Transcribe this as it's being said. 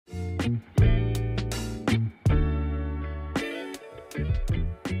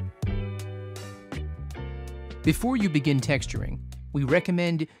Before you begin texturing, we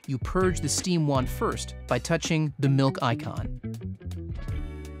recommend you purge the steam wand first by touching the milk icon.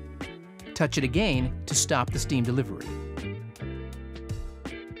 Touch it again to stop the steam delivery.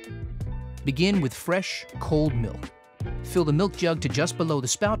 Begin with fresh, cold milk. Fill the milk jug to just below the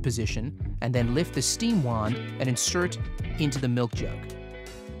spout position, and then lift the steam wand and insert into the milk jug.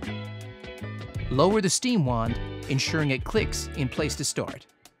 Lower the steam wand, ensuring it clicks in place to start.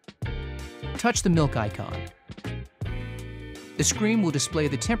 Touch the milk icon. The screen will display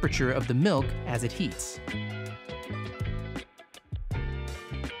the temperature of the milk as it heats.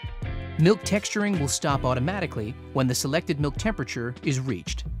 Milk texturing will stop automatically when the selected milk temperature is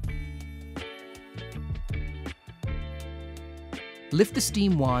reached. Lift the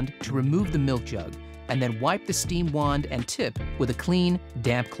steam wand to remove the milk jug, and then wipe the steam wand and tip with a clean,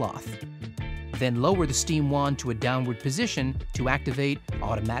 damp cloth. Then lower the steam wand to a downward position to activate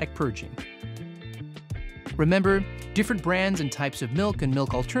automatic purging. Remember, different brands and types of milk and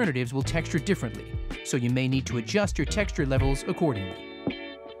milk alternatives will texture differently, so you may need to adjust your texture levels accordingly.